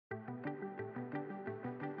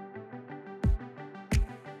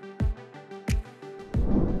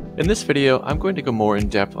In this video, I'm going to go more in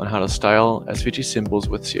depth on how to style SVG symbols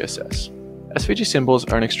with CSS. SVG symbols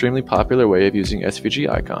are an extremely popular way of using SVG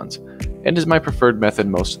icons, and is my preferred method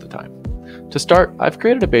most of the time. To start, I've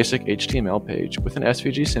created a basic HTML page with an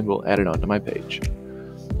SVG symbol added onto my page.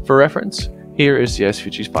 For reference, here is the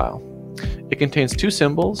SVG file. It contains two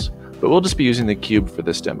symbols, but we'll just be using the cube for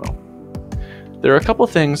this demo. There are a couple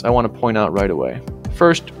things I want to point out right away.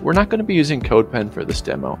 First, we're not going to be using CodePen for this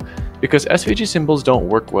demo, because SVG symbols don't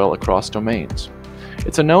work well across domains.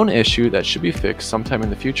 It's a known issue that should be fixed sometime in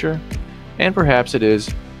the future, and perhaps it is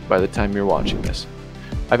by the time you're watching this.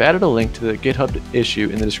 I've added a link to the Github issue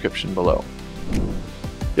in the description below.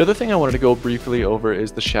 The other thing I wanted to go briefly over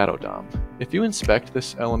is the shadow DOM. If you inspect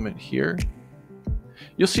this element here,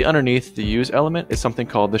 you'll see underneath the use element is something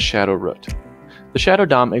called the shadow root. The shadow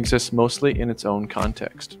DOM exists mostly in its own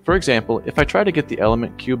context. For example, if I try to get the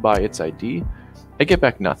element cube by its ID, I get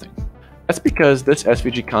back nothing. That's because this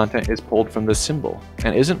SVG content is pulled from the symbol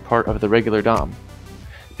and isn't part of the regular DOM.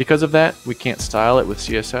 Because of that, we can't style it with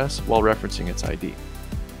CSS while referencing its ID.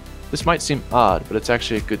 This might seem odd, but it's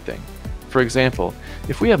actually a good thing. For example,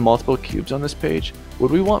 if we have multiple cubes on this page,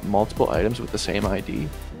 would we want multiple items with the same ID?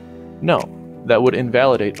 No, that would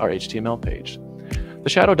invalidate our HTML page. The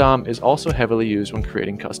shadow DOM is also heavily used when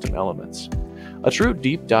creating custom elements. A true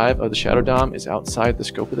deep dive of the shadow DOM is outside the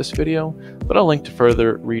scope of this video, but I'll link to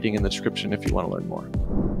further reading in the description if you want to learn more.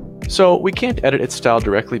 So we can't edit its style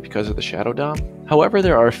directly because of the shadow DOM. However,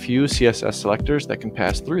 there are a few CSS selectors that can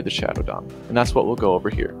pass through the shadow DOM, and that's what we'll go over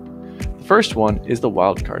here. The first one is the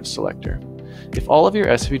wildcard selector. If all of your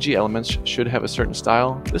SVG elements should have a certain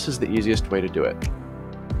style, this is the easiest way to do it.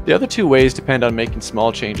 The other two ways depend on making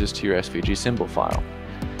small changes to your SVG symbol file.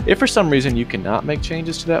 If for some reason you cannot make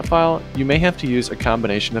changes to that file, you may have to use a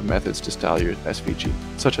combination of methods to style your SVG,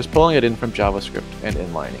 such as pulling it in from JavaScript and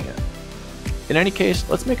inlining it. In any case,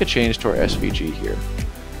 let's make a change to our SVG here.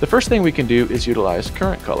 The first thing we can do is utilize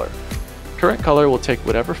current color. Current color will take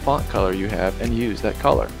whatever font color you have and use that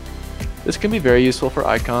color. This can be very useful for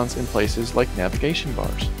icons in places like navigation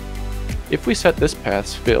bars. If we set this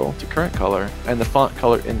path's fill to current color and the font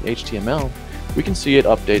color in HTML, we can see it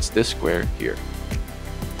updates this square here.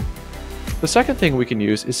 The second thing we can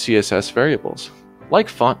use is CSS variables. Like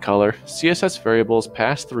font color, CSS variables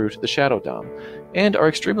pass through to the shadow DOM and are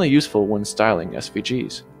extremely useful when styling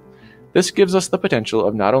SVGs. This gives us the potential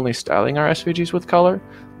of not only styling our SVGs with color,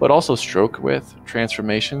 but also stroke width,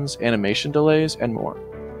 transformations, animation delays, and more.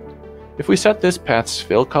 If we set this path's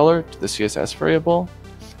fill color to the CSS variable,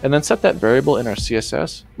 and then set that variable in our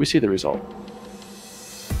CSS, we see the result.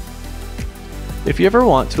 If you ever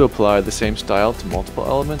want to apply the same style to multiple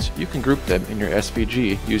elements, you can group them in your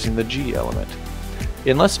SVG using the G element.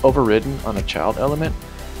 Unless overridden on a child element,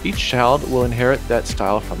 each child will inherit that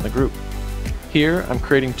style from the group. Here, I'm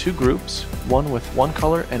creating two groups, one with one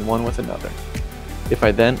color and one with another. If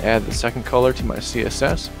I then add the second color to my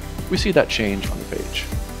CSS, we see that change on the page.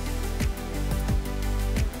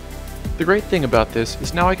 The great thing about this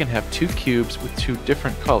is now I can have two cubes with two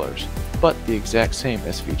different colors, but the exact same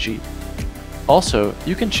SVG. Also,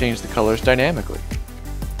 you can change the colors dynamically.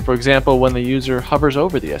 For example, when the user hovers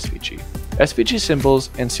over the SVG. SVG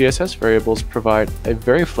symbols and CSS variables provide a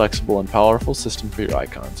very flexible and powerful system for your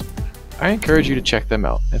icons. I encourage you to check them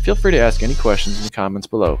out, and feel free to ask any questions in the comments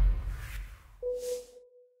below.